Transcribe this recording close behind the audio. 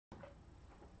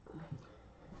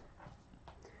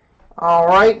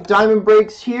Alright, Diamond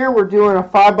Breaks here. We're doing a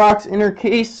 5-box inner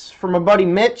case for my buddy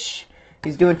Mitch.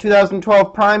 He's doing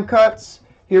 2012 prime cuts.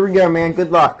 Here we go, man.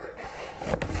 Good luck.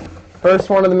 First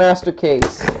one of the master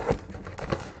case.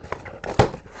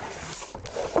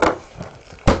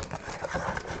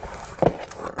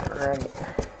 Alright.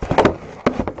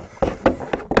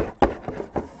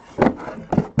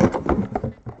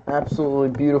 Absolutely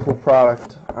beautiful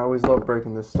product. I always love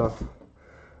breaking this stuff.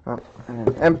 Oh, and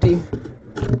then empty.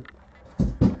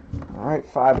 Alright,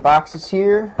 5 boxes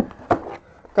here.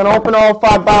 Gonna open all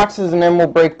 5 boxes and then we'll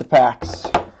break the packs.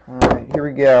 Alright, here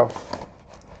we go.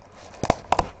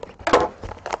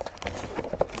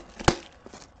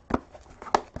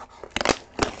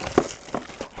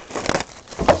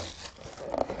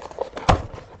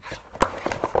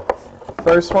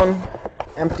 First one,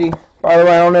 empty. By the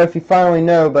way, I don't know if you finally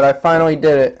know, but I finally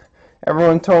did it.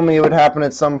 Everyone told me it would happen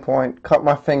at some point. Cut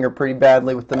my finger pretty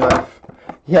badly with the knife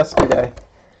yesterday.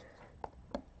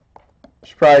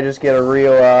 Should probably just get a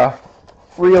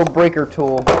real breaker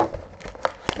tool.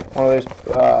 One of those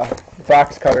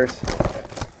box cutters.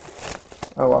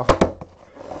 Oh well.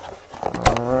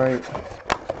 Alright.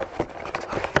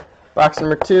 Box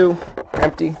number 2,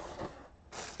 empty.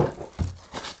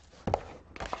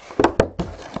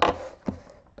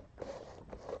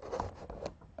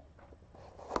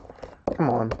 Come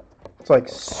on. It's like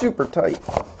super tight.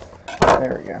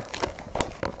 There we go.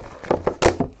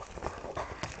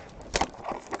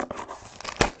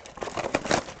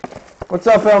 What's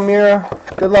up, Elmira?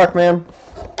 Good luck, man.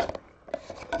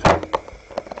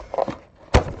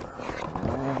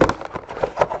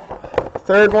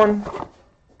 Third one.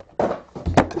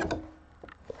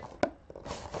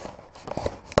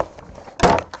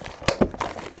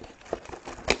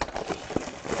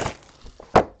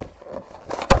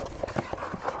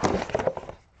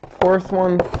 Fourth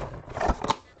one.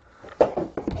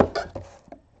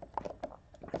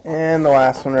 And the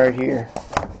last one right here.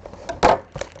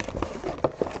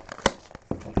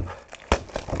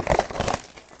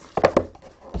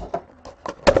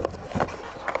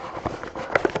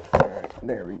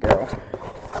 There we go.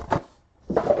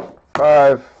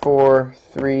 5, 4,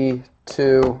 3,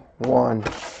 2, 1.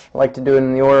 I like to do it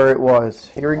in the order it was.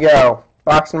 Here we go.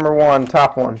 Box number 1,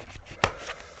 top one.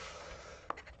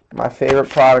 My favorite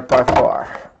product by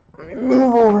far. Let me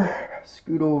move over,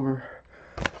 scoot over.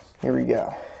 Here we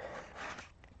go.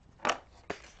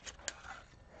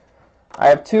 I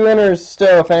have 2 inners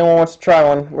still if anyone wants to try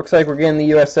one. Looks like we're getting the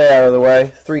USA out of the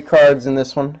way. 3 cards in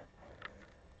this one.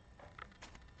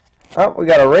 Oh, we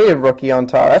got a rated rookie on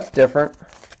top. That's different.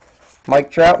 Mike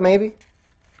Trout, maybe?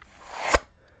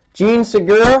 Gene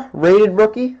Segura, rated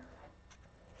rookie.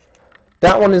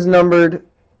 That one is numbered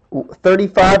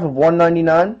 35 of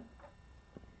 199.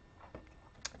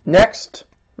 Next,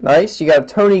 nice, you got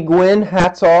Tony Gwynn,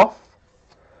 hats off.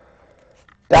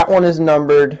 That one is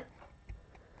numbered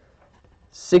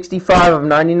 65 of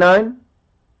 99.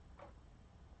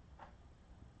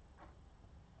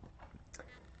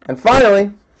 And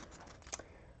finally,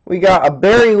 we got a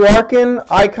Barry Larkin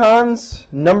Icons,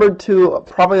 numbered to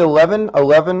probably 11,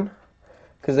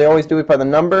 because they always do it by the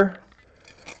number.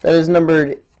 That is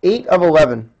numbered 8 of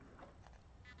 11.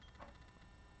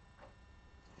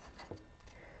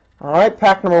 Alright,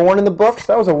 pack number 1 in the books.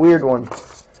 That was a weird one.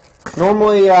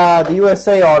 Normally, the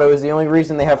USA Auto is the only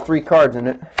reason they have 3 cards in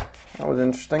it. That was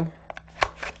interesting.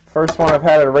 First one I've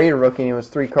had at a rated rookie, and it was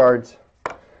 3 cards.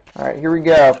 Alright, here we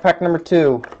go. Pack number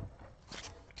 2.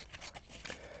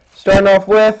 Starting off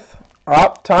with,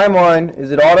 timeline. Is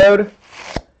it autoed?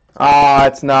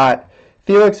 It's not.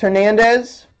 Felix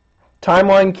Hernandez,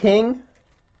 Timeline King.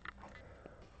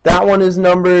 That one is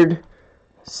numbered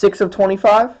 6 of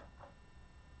 25.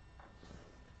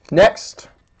 Next,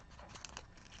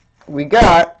 we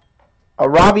got a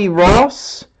Robbie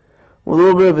Ross with a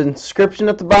little bit of inscription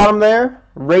at the bottom there.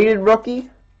 Rated rookie.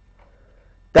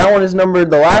 That one is numbered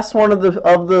the last one of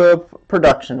the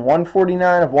production.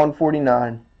 149 of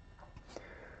 149.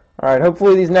 Alright,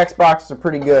 hopefully these next boxes are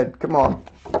pretty good. Come on.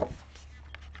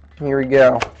 Here we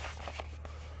go.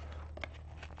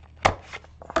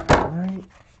 Alright.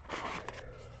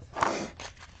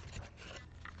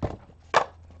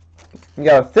 You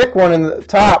got a thick one in the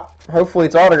top. Hopefully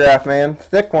it's autographed, man.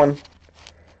 Thick one.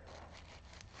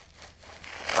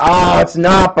 It's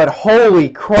not, but holy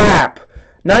crap.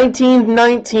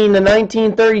 1919 to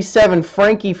 1937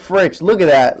 Frankie Fritch. Look at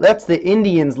that. That's the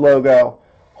Indians logo.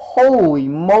 Holy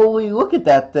moly, look at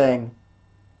that thing.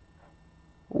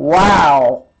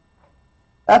 Wow.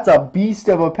 That's a beast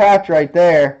of a patch right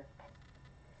there.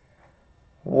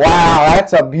 Wow,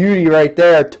 that's a beauty right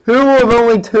there. 2 of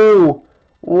only 2.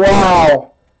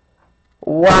 Wow.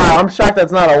 Wow, I'm shocked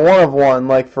that's not a 1 of 1.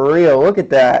 Like, for real. Look at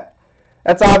that.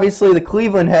 That's obviously the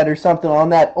Cleveland head or something on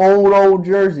that old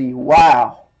jersey.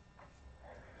 Wow.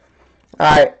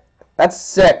 Alright, that's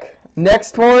sick.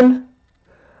 Next one,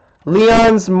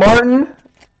 Leon's Martin,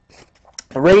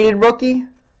 rated rookie.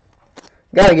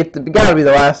 Gotta be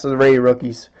the last of the rated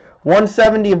rookies.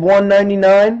 170 of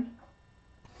 199.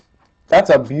 That's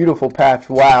a beautiful patch.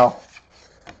 Wow.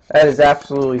 That is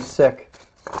absolutely sick.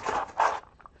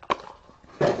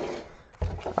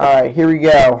 Alright, here we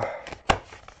go.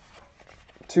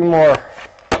 2 more.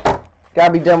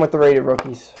 Gotta be done with the rated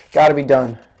rookies. Gotta be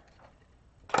done.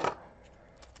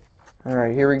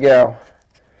 Alright, here we go.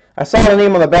 I saw the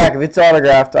name on the back. If it's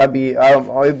autographed, it'd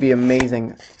be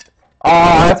amazing.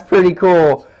 Oh, that's pretty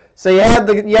cool. So you had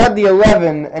the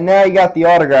 11, and now you got the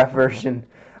autograph version.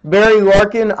 Barry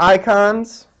Larkin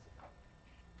Icons.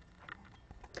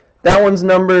 That one's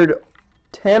numbered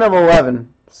 10 of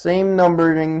 11. Same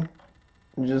numbering,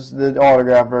 just the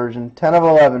autograph version. 10 of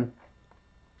 11.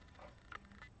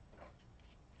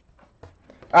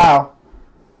 Ow.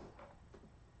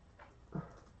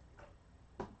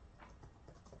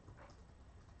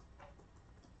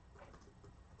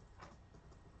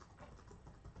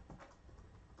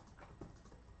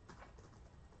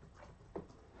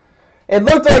 It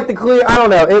looked like the clear. I don't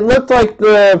know. It looked like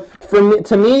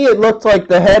to me, it looked like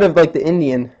the head of like the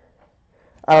Indian.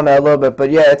 I don't know a little bit,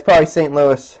 but yeah, it's probably St.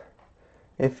 Louis.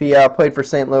 If he played for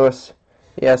St. Louis,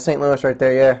 yeah, St. Louis right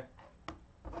there, yeah.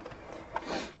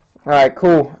 All right,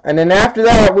 cool. And then after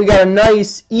that, we got a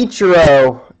nice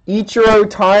Ichiro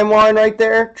timeline right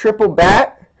there, triple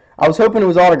bat. I was hoping it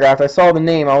was autographed. I saw the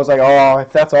name. I was like, oh,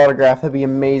 if that's autographed, that'd be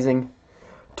amazing.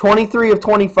 23 of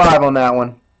 25 on that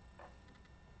one.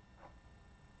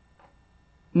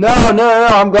 No.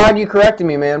 I'm glad you corrected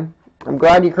me, man. I'm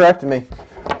glad you corrected me.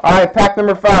 All right, pack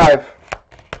number 5.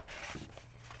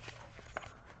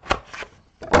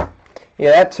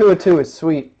 Yeah, that 2 of 2 is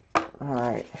sweet. All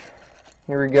right,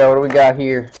 here we go. What do we got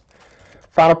here?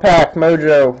 Final pack,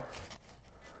 Mojo.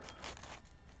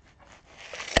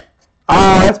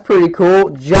 Ah, that's pretty cool.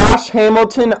 Josh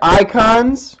Hamilton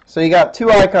Icons. So you got 2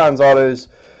 Icons autos.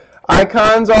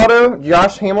 Icons auto,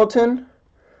 Josh Hamilton.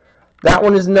 That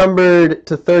one is numbered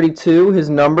to 32, his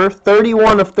number.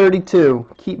 31 of 32.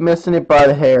 Keep missing it by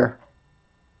the hair.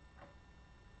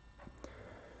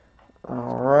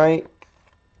 Alright.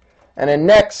 And then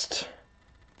next,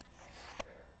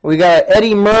 we got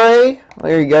Eddie Murray.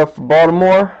 There you go, for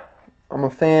Baltimore. I'm a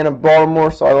fan of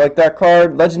Baltimore, so I like that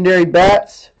card. Legendary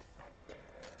Bats.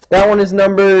 That one is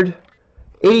numbered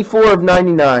 84 of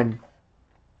 99.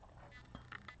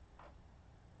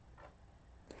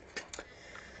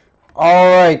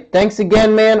 Alright, thanks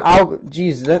again, man.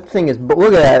 Jeez, that thing is,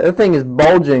 look at that. That thing is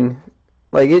bulging.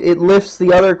 Like, it lifts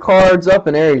the other cards up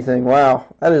and everything. Wow,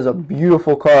 that is a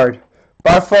beautiful card.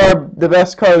 By far the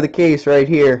best card of the case right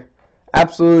here.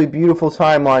 Absolutely beautiful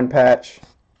timeline patch.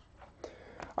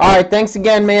 Alright, thanks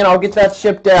again, man. I'll get that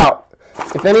shipped out.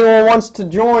 If anyone wants to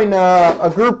join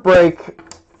a group break,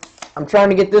 I'm trying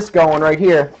to get this going right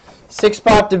here.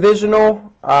 6-spot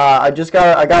divisional. I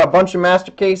got a bunch of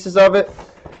master cases of it.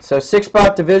 So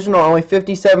 6-spot divisional, only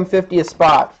 $57.50 a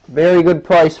spot. Very good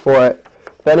price for it.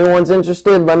 If anyone's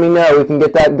interested, let me know. We can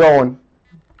get that going.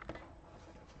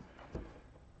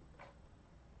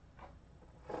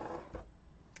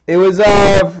 It was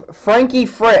Frankie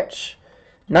Fritsch,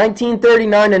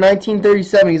 1939 to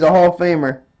 1937. He's a Hall of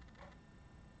Famer.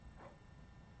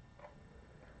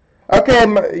 Okay,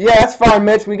 yeah, that's fine,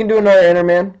 Mitch. We can do another inner,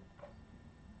 man.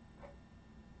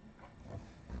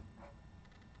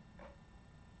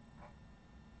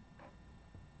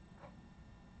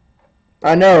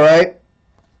 I know, right?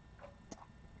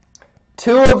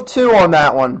 2 of 2 on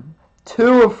that one.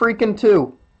 2 of freaking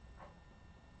 2.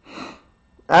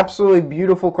 Absolutely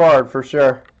beautiful card for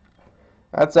sure.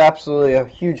 That's absolutely a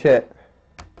huge hit.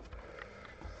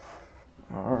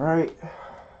 Alright.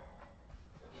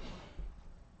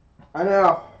 I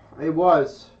know. It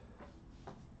was.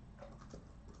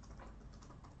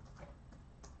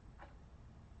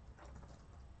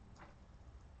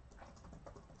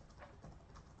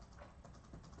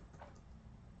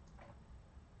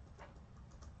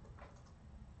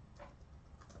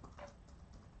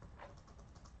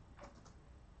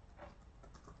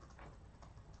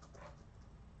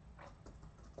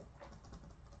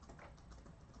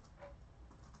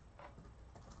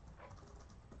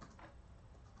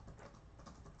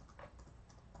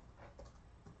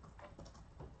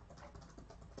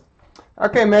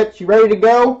 Okay, Mitch, you ready to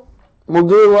go? We'll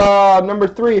do number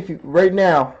 3 if you right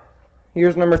now.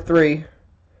 Here's number 3,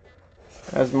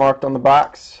 as marked on the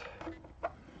box.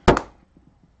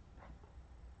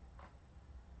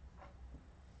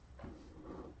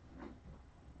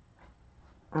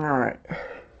 Alright.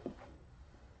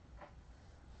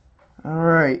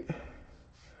 Alright.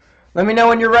 Let me know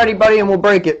when you're ready, buddy, and we'll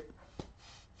break it.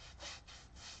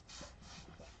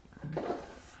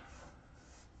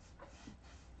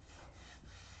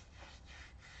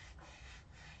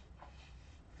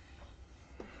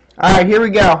 Alright, here we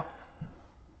go.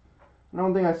 I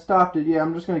don't think I stopped it yet.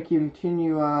 I'm just going to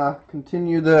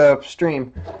continue the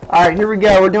stream. Alright, here we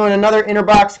go. We're doing another inner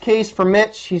box case for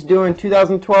Mitch. He's doing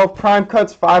 2012 Prime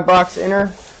Cuts 5-box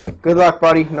inner. Good luck,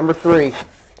 buddy. Number 3.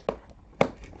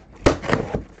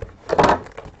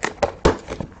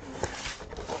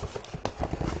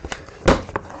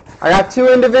 I got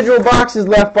 2 individual boxes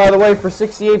left, by the way, for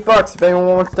 68 bucks if anyone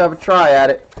wants to have a try at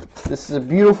it. This is a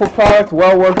beautiful product,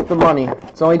 well worth the money.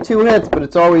 It's only 2 hits, but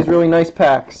it's always really nice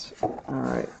packs.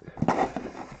 Alright.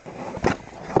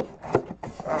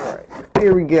 Alright,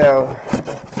 here we go.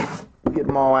 Get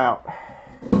them all out.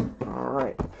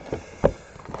 Alright.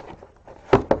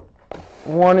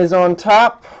 1 is on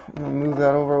top. I'm going to move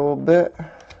that over a little bit.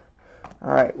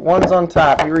 Alright, 1's on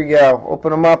top. Here we go.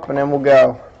 Open them up and then we'll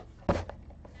go.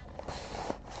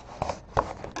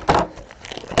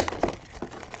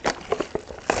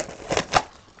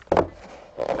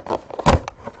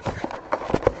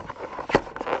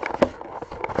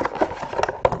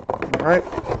 Alright,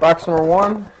 box number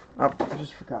 1. Oh, I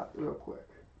just forgot real quick.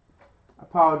 I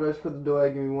apologize for the delay.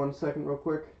 Give me 1 second real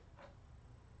quick.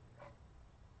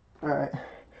 Alright.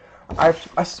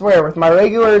 I swear, with my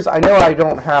regulars, I know I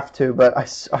don't have to, but I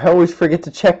always forget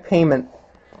to check payment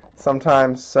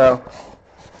sometimes, so.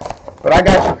 But I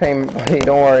got your payment, buddy,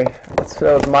 don't worry. That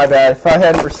was my bad. If I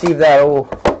hadn't received that, oh,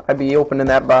 I'd be opening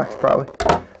that box probably.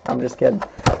 I'm just kidding.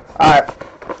 Alright,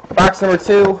 box number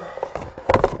 2.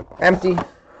 Empty.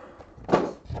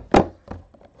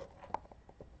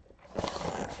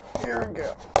 Here we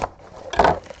go.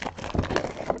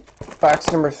 Box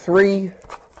number 3.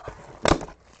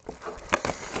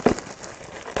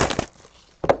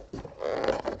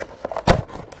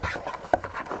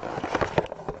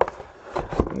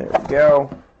 There we go.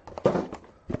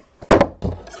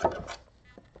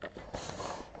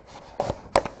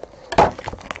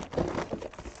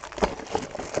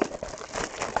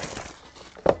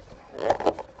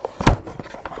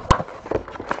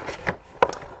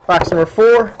 Box number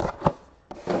 4.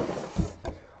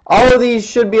 All of these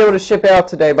should be able to ship out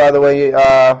today, by the way,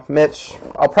 Mitch.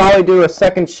 I'll probably do a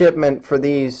second shipment for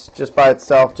these just by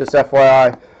itself, just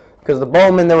FYI. Because the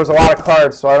Bowman, there was a lot of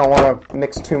cards, so I don't want to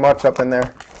mix too much up in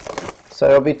there. So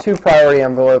it'll be 2 priority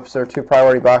envelopes, or 2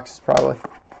 priority boxes, probably.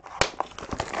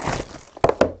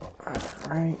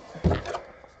 Alright.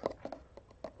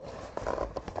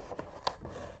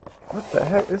 What the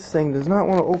heck? This thing does not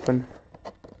want to open.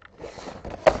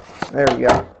 There we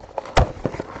go.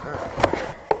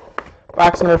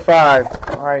 Box number 5.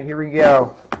 Alright, here we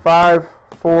go. 5,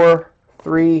 4,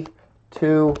 3,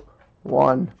 2,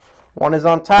 1. 1 is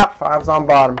on top, 5's on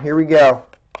bottom. Here we go.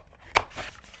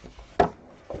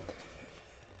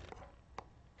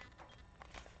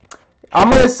 I'm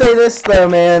going to say this though,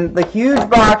 man. The huge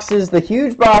boxes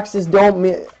don't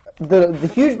mean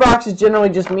the huge boxes generally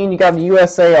just mean you got a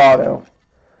USA auto,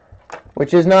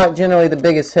 which is not generally the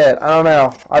biggest hit. I don't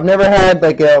know. I've never had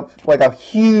like a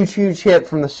huge hit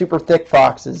from the super thick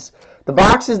boxes. The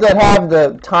boxes that have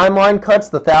the timeline cuts,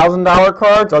 the $1,000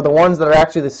 cards, are the ones that are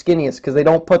actually the skinniest because they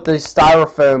don't put the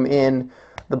styrofoam in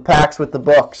the packs with the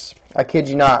books. I kid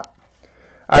you not.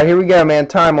 All right, here we go, man.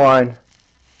 Timeline.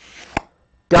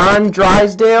 Don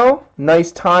Drysdale,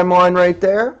 nice timeline right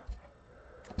there.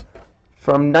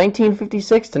 From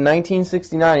 1956 to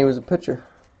 1969, he was a pitcher.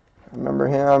 I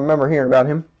remember hearing about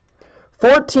him.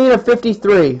 14 of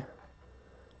 53.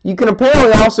 You can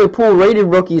apparently also pull rated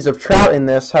rookies of Trout in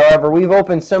this. However, we've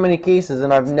opened so many cases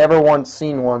and I've never once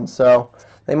seen one, so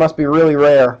they must be really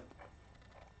rare.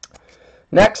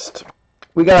 Next,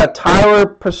 we got a Tyler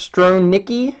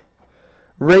Pastrocki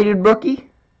rated rookie.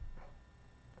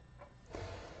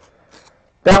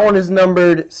 That one is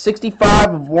numbered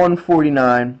 65 of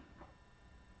 149.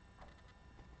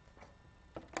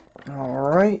 All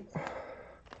right.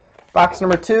 Box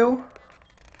number 2.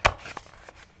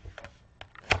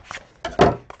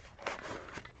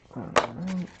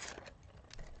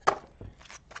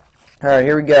 All right,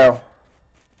 here we go.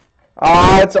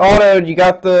 It's autoed. You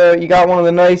got one of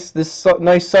the nice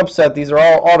nice subset. These are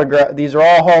all autograph. These are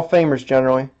all Hall of Famers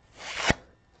generally.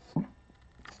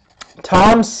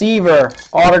 Tom Seaver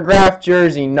autographed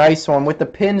jersey, nice one with the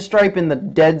pinstripe in the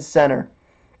dead center.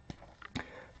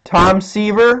 Tom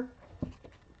Seaver.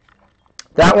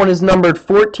 That one is numbered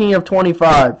 14 of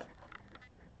 25.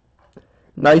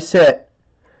 Nice hit.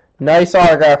 Nice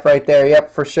autograph right there.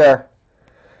 Yep, for sure.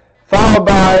 Followed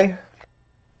by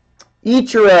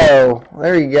Ichiro.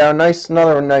 There you go.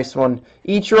 Another nice one.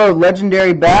 Ichiro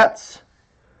Legendary Bats.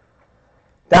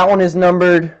 That one is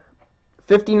numbered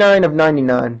 59 of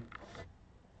 99.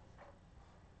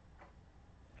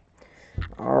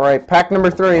 All right, pack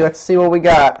number 3. Let's see what we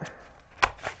got.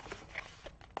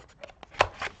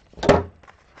 All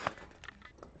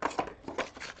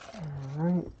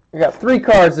right, we got 3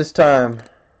 cards this time.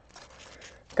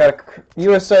 Got a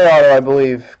USA auto, I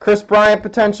believe. Chris Bryant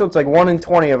potential. It's like 1 in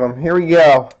 20 of them. Here we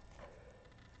go.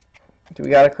 Do we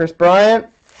got a Chris Bryant?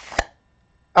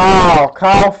 Oh,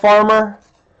 Kyle Farmer.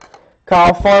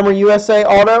 Kyle Farmer USA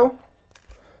auto.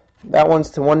 That one's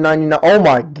to 199. Oh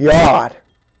my God.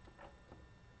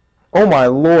 Oh my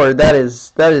Lord, that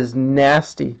is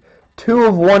nasty. 2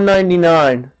 of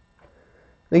 199.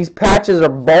 These patches are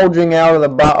bulging out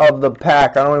of the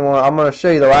pack. I don't even want. I'm going to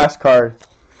show you the last card.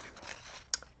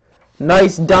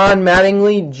 Nice Don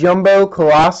Mattingly Jumbo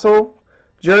Colossal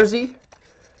jersey.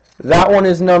 That one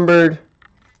is numbered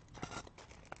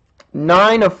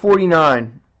 9 of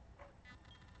 49.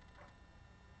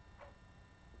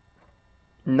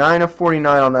 9 of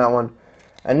 49 on that one.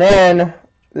 And then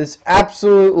this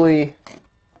absolutely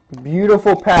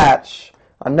beautiful patch.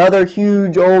 Another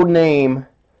huge old name.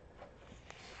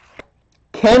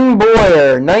 Ken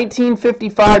Boyer,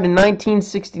 1955 to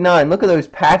 1969. Look at those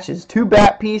patches. 2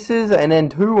 bat pieces and then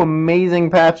 2 amazing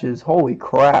patches. Holy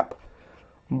crap.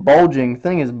 Bulging.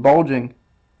 Thing is bulging.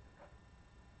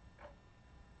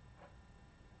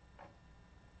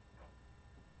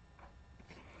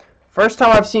 First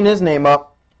time I've seen his name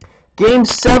up. Game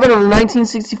 7 of the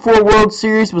 1964 World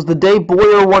Series was the day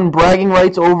Boyer won bragging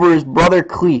rights over his brother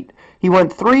Cleet. He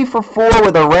went 3 for 4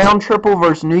 with a round triple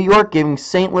versus New York, giving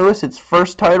St. Louis its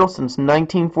first title since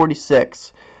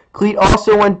 1946. Cleet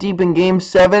also went deep in Game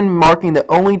 7, marking the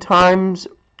only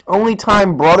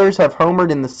time brothers have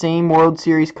homered in the same World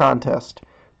Series contest.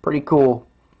 Pretty cool.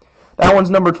 That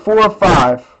one's numbered 4 of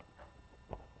 5.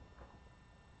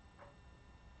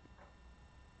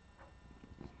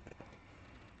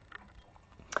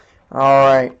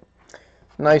 Alright.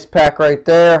 Nice pack right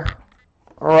there.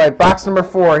 Alright, box number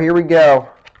 4. Here we go.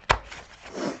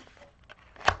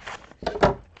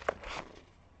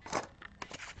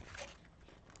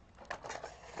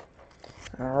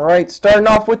 Alright, starting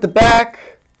off with the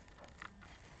back.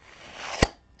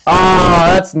 Ah,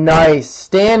 that's nice.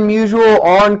 Stan Musial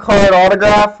on-card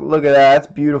autograph. Look at that. That's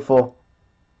beautiful.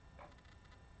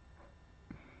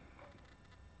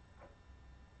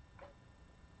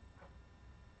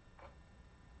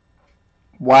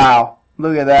 Wow.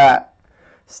 Look at that.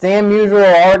 Stan Musial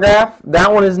autograph.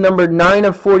 That one is numbered 9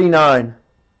 of 49.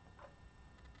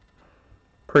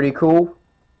 Pretty cool.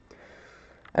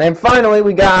 And then finally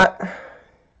we got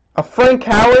a Frank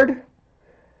Howard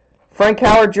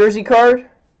jersey card.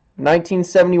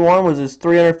 1971 was his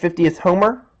 350th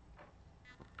homer.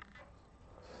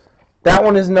 That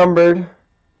one is numbered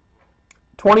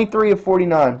 23 of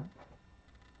 49.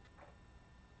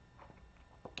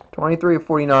 23 of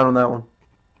 49 on that one.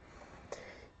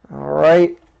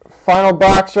 Alright, final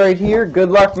box right here. Good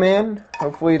luck, man.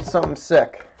 Hopefully it's something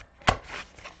sick.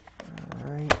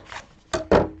 Alright.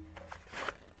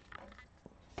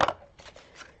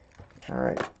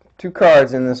 Alright, 2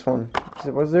 cards in this one.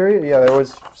 Was there? Yeah, there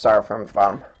was styrofoam at the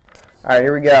bottom. Alright,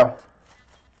 here we go.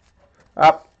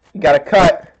 Up, you got a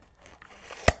cut.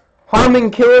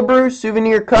 Harmon Killebrew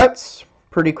souvenir cuts.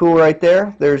 Pretty cool right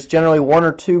there. There's generally 1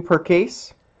 or 2 per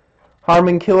case.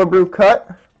 Harmon Killebrew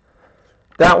cut.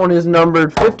 That one is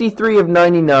numbered 53 of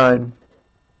 99.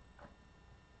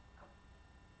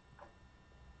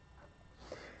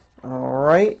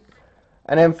 Alright.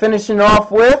 And then finishing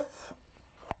off with,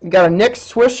 you got a Nick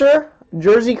Swisher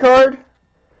jersey card.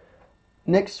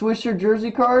 Nick Swisher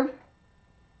jersey card.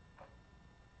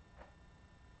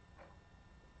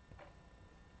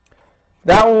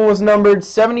 That one was numbered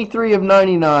 73 of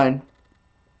 99.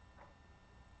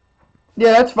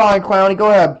 Yeah, that's fine, Clowny.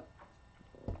 Go ahead.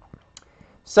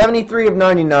 73 of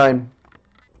 99.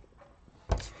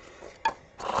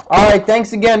 Alright,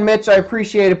 thanks again, Mitch. I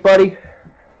appreciate it, buddy.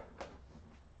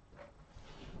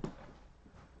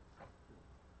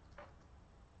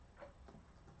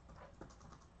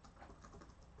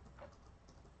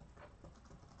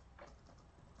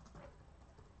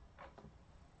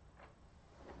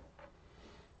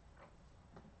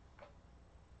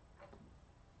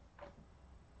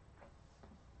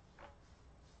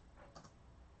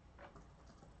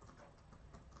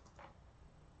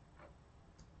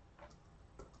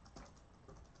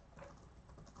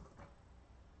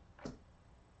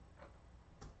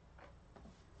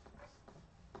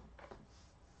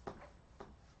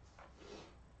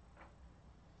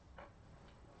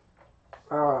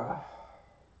 Alright.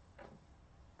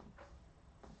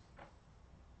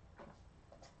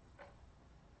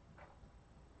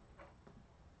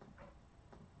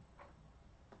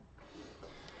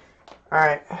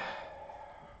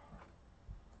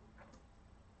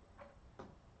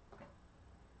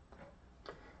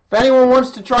 If anyone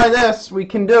wants to try this, we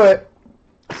can do it.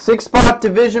 6-spot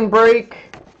division break.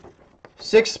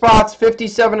 6 spots,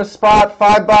 57 a spot,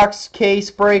 5-box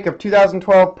case break of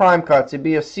 2012 prime cuts. It'd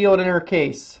be a sealed inner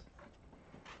case.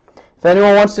 If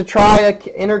anyone wants to try an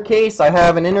inner case, I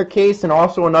have an inner case and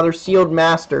also another sealed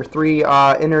master. 3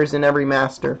 inners in every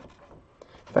master.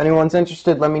 If anyone's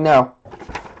interested, let me know.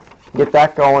 Get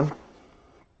that going.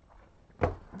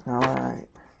 Alright.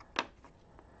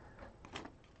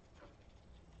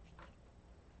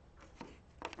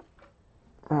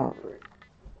 Alright.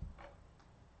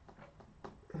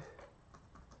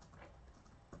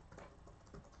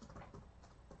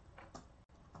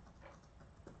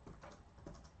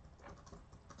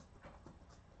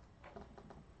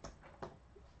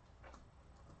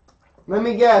 Let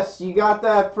me guess, you got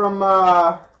that from,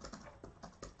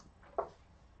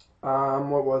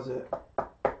 what was it?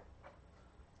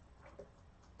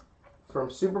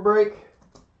 From Super Break?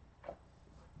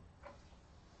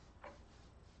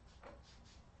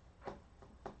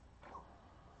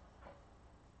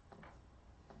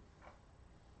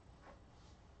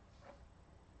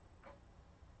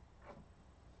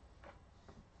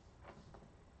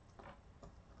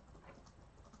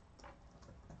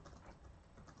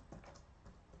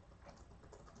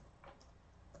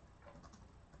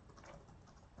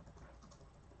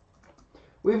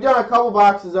 We've done a couple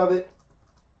boxes of it.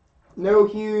 No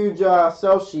huge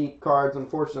sell sheet cards,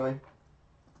 unfortunately.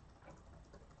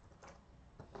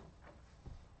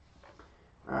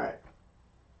 Alright.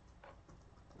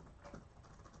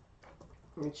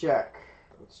 Let me check.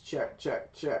 Let's check.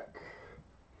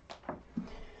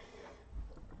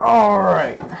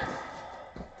 Alright.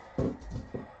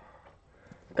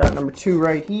 Got number 2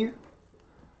 right here.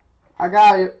 I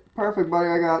got you. Perfect, buddy.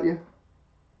 I got you.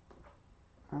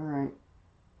 Alright.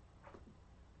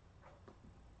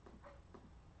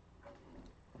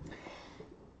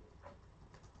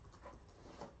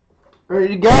 Ready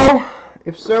to go?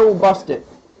 If so, we'll bust it.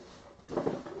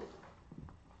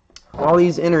 All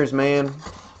these inners, man.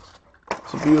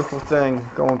 It's a beautiful thing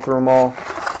going through them all.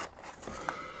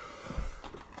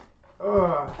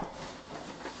 Ugh.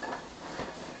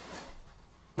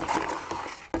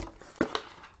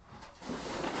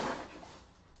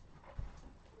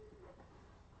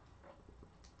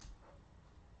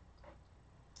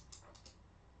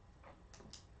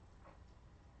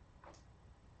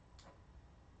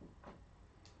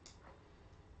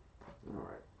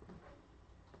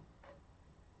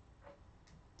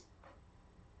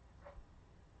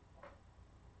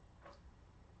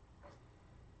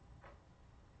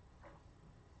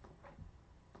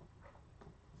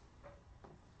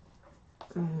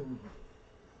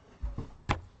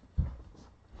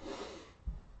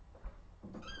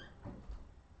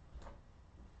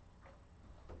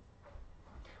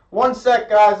 One sec,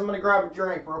 guys. I'm going to grab a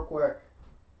drink real quick.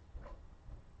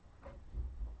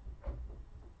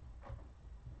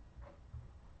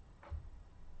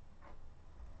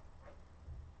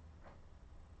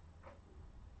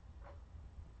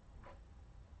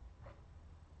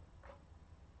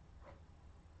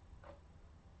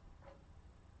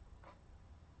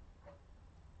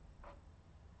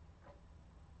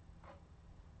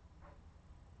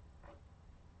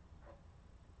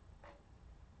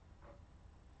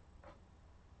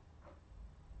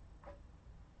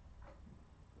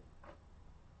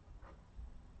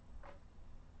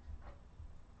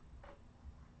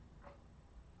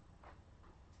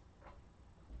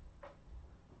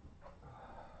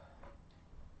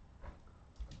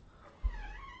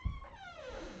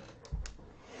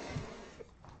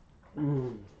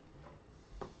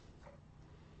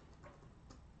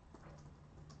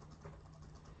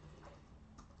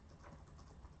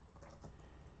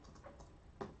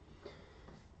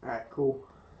 Alright, cool.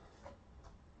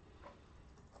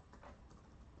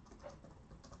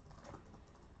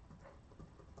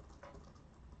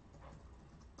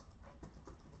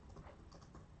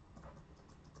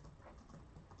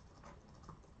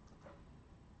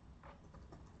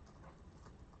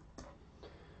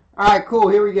 Alright, cool.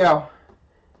 Here we go.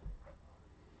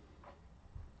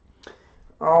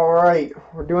 Alright,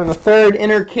 we're doing the 3rd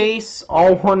inner case,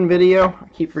 all one video. I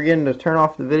keep forgetting to turn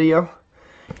off the video.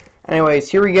 Anyways,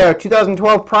 here we go.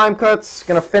 2012 prime cuts.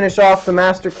 Gonna finish off the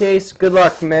master case. Good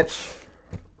luck, Mitch.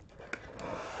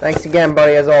 Thanks again,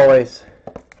 buddy, as always.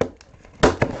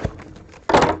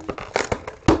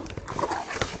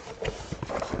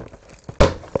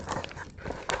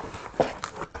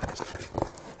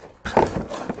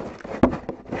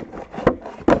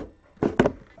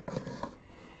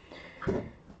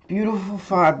 beautiful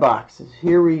 5 boxes.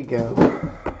 Here we go.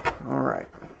 All right.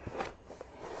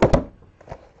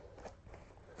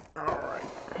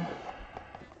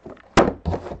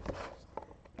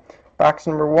 Box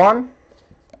number 1.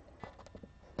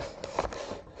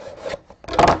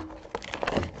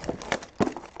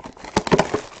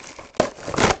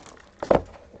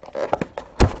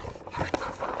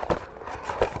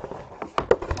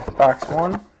 Box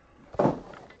 1.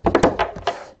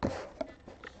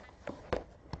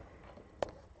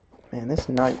 Man, this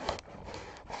knife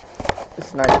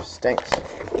stinks.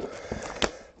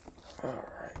 All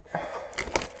right.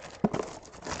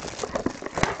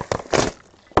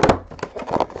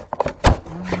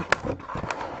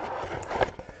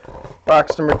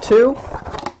 Box number 2.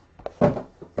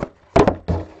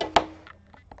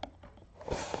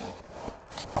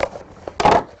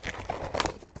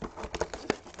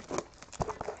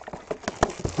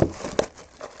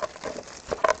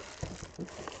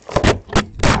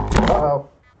 Uh-oh.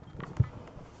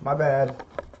 My bad.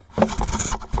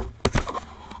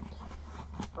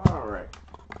 All right.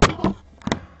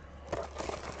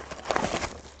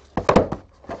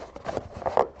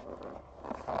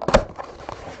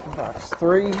 Box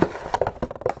 3.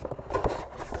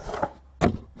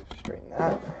 Straighten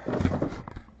that.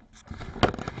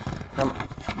 All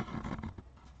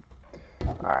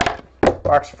right.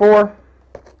 Box 4.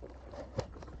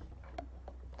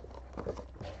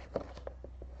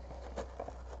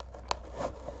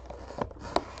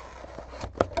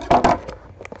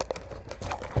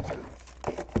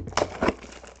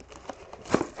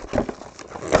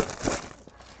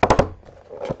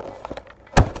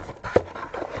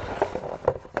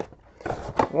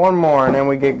 One more and then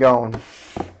we get going.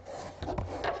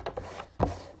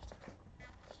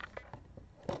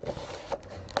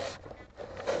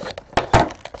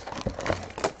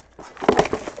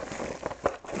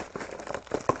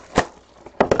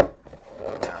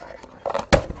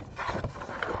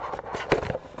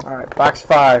 Alright, box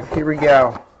 5. Here we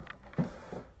go.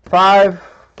 5,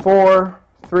 4,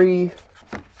 3,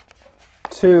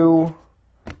 2,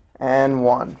 and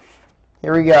 1.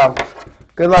 Here we go.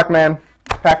 Good luck, man.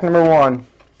 Pack number 1.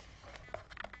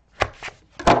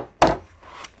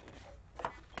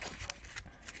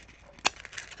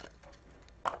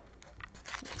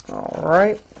 All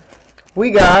right. We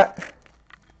got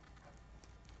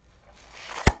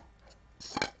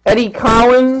Eddie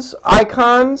Collins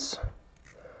Icons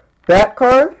bat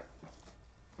card.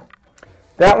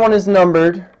 That one is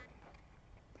numbered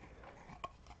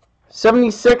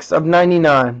 76 of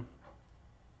 99.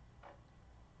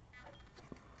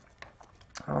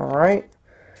 Alright,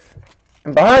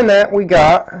 and behind that we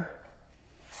got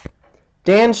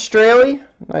Dan Straley,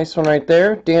 nice one right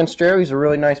there. Dan Straley's a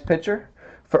really nice pitcher.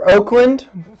 For Oakland,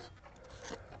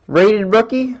 rated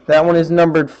rookie, that one is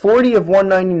numbered 40 of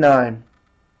 199.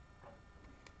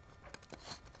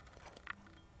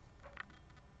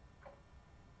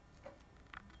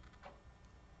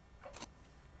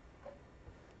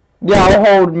 Yeah, I'll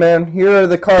hold, man. Here are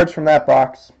the cards from that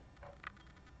box.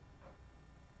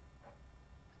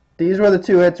 These were the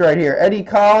 2 hits right here. Eddie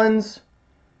Collins,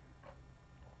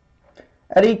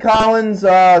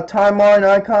 Timeline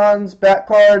Icons, bat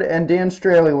card, and Dan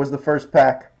Straley was the first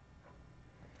pack.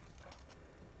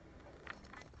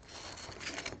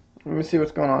 Let me see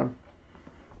what's going on.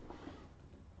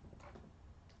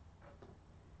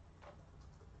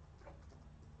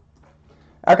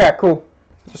 Okay, cool.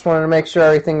 Just wanted to make sure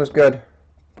everything was good.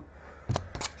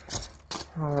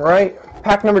 Alright,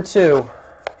 pack number 2.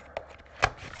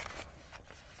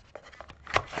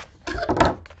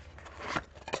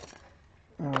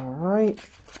 Alright.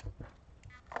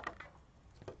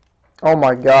 Oh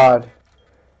my God.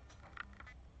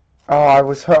 Oh, I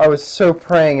was so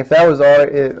praying. If that was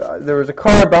all, there was a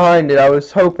card behind it. I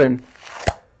was hoping.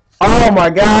 Oh my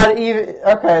God.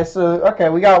 Okay,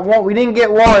 we got one. We didn't get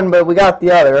one, but we got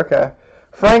the other. Okay.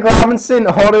 Frank Robinson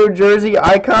auto jersey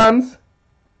icons.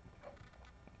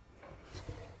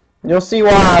 You'll see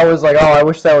why I was like, oh, I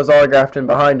wish that was autographed in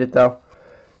behind it though.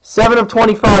 7 of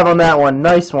 25 on that one.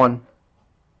 Nice one.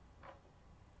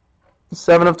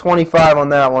 7 of 25 on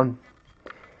that one.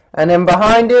 And then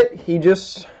behind it, he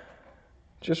just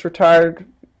retired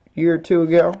a year or 2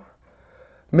 ago.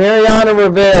 Mariano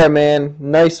Rivera, man.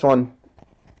 Nice one.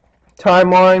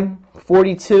 Timeline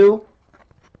 42.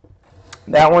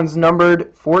 That one's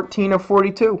numbered 14 of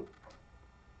 42.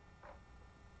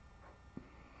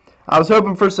 I was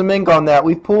hoping for some ink on that.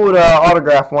 We've pulled an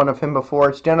autograph one of him before.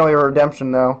 It's generally a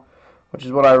redemption, though, which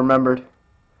is what I remembered.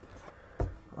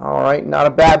 Alright, not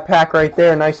a bad pack right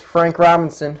there. Nice Frank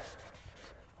Robinson.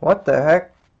 What the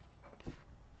heck?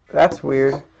 That's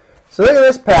weird. So look at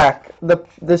this pack.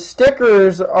 The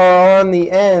stickers are on the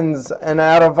ends, and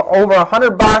out of over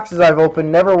 100 boxes I've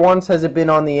opened, never once has it been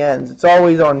on the ends. It's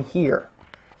always on here.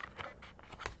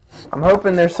 I'm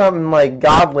hoping there's something like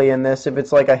godly in this, if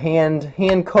it's like a hand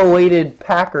collated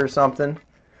pack or something.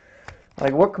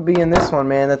 Like, what could be in this one,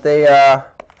 man, that they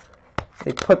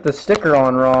put the sticker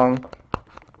on wrong?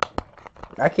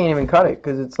 I can't even cut it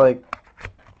because it's like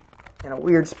in a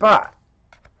weird spot.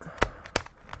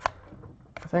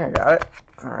 I think I got it.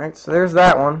 Alright, so there's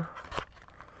that one.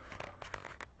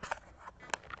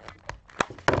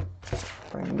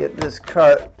 If I can get this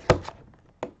cut.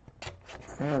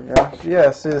 There we go.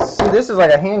 Yeah, see, this is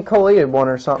like a hand collated one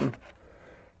or something.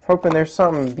 Hoping there's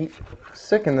something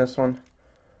sick in this one.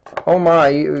 Oh my,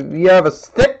 you have a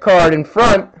thick card in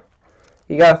front.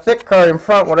 You got a thick card in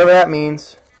front, whatever that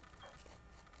means.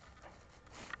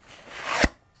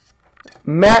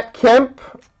 Matt Kemp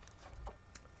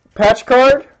patch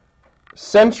card.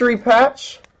 Century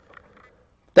patch.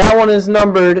 That one is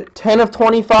numbered 10 of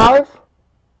 25.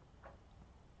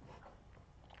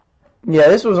 Yeah,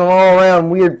 this was an all-around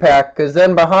weird pack, because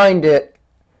then behind it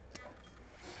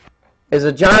is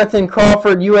a Jonathan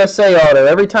Crawford USA auto.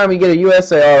 Every time you get a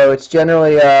USA auto, it's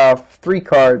generally 3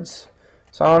 cards.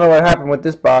 So I don't know what happened with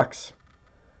this box.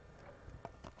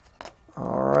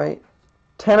 Alright.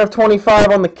 10 of 25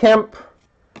 on the Kemp.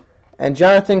 And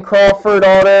Jonathan Crawford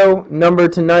auto,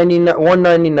 numbered to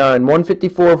 199.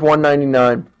 154 of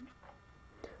 199.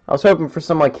 I was hoping for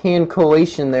some like hand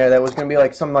collation there that was going to be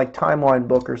like some like timeline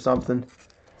book or something.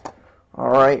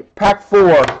 Alright, pack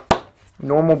 4.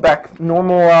 Normal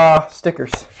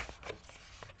stickers.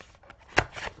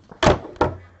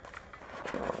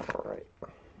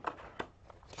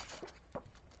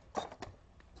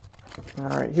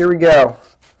 Alright, here we go.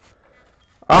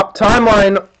 Up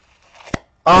timeline.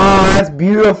 Ah, that's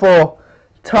beautiful.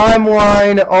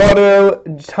 Timeline auto,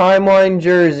 timeline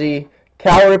jersey,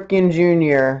 Cal Ripken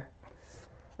Jr.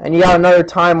 And you got another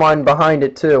timeline behind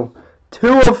it too.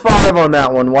 2 of 5 on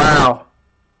that one. Wow.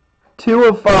 2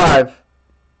 of 5.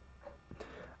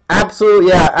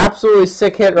 Absolutely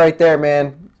sick hit right there,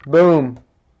 man. Boom.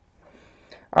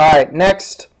 Alright,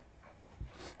 next.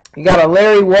 You got a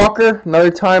Larry Walker, another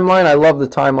timeline. I love the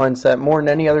timeline set more than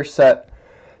any other set.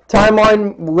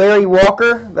 Timeline Larry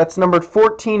Walker, that's numbered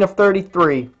 14 of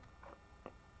 33.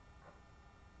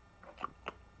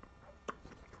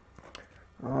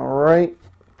 Alright.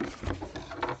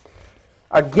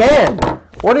 Again,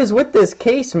 what is with this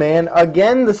case, man?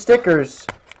 Again, the stickers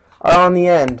are on the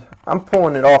end. I'm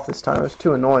pulling it off this time. It was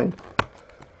too annoying.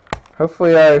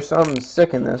 Hopefully there's something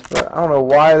sick in this, but I don't know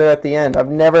why they're at the end. I've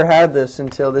never had this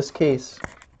until this case.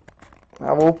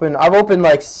 I've opened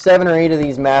like 7 or 8 of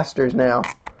these Masters now.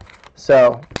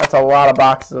 So, that's a lot of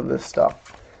boxes of this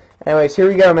stuff. Anyways, here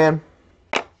we go, man.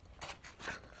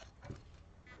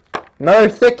 Another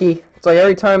thickie. It's like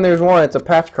every time there's one, it's a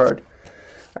patch card.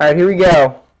 Alright, here we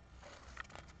go.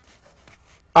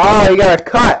 Oh, you got a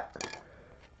cut.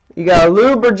 You got a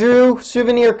Lou Bergeau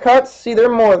souvenir cuts. See, they're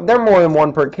more than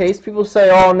 1 per case. People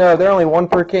say, oh no, they're only 1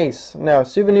 per case. No,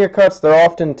 souvenir cuts, they're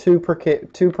often 2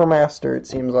 per master, it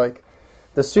seems like.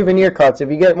 The souvenir cuts. If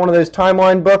you get one of those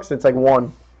timeline books, it's like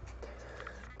 1.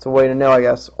 It's a way to know, I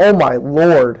guess. Oh my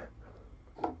lord.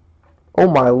 Oh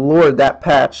my lord, that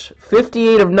patch.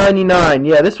 58 of 99.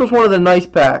 Yeah, this was one of the nice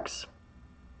packs.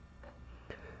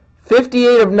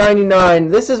 58 of 99.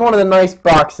 This is one of the nice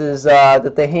boxes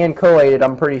that they hand collated,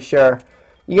 I'm pretty sure.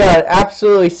 You got an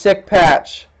absolutely sick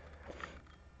patch.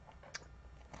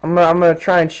 I'm gonna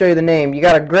try and show you the name. You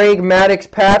got a Greg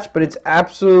Maddux patch, but it's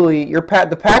absolutely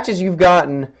the patches you've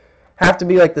gotten have to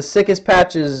be like the sickest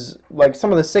patches, like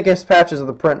some of the sickest patches of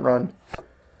the print run.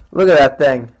 Look at that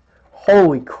thing.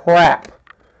 Holy crap.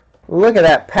 Look at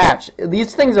that patch.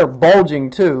 These things are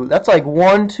bulging too. That's like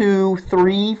 1, 2,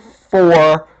 3,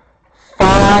 4,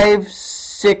 5,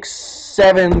 6,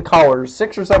 7 colors.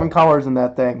 6 or 7 colors in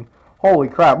that thing. Holy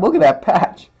crap. Look at that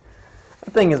patch.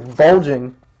 That thing is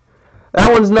bulging.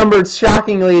 That one's numbered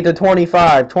shockingly to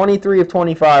 25. 23 of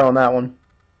 25 on that one.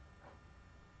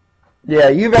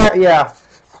 Yeah,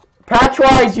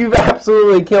 patch-wise, you've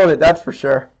absolutely killed it, that's for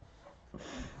sure.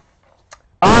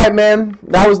 Alright, man,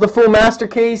 that was the full master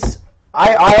case.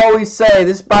 I always say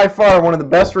this is by far one of the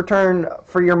best return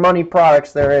for your money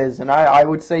products there is, and I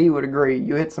would say you would agree.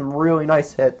 You hit some really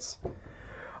nice hits.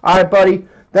 Alright, buddy.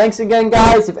 Thanks again,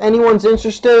 guys. If anyone's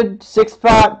interested,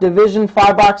 6-spot Division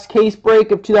 5-box case break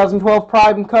of 2012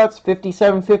 Prime Cuts,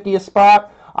 $57.50 a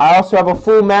spot. I also have a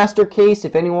full master case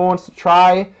if anyone wants to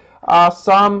try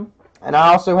some, and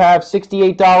I also have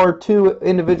 $68 2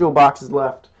 individual boxes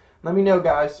left. Let me know,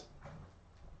 guys.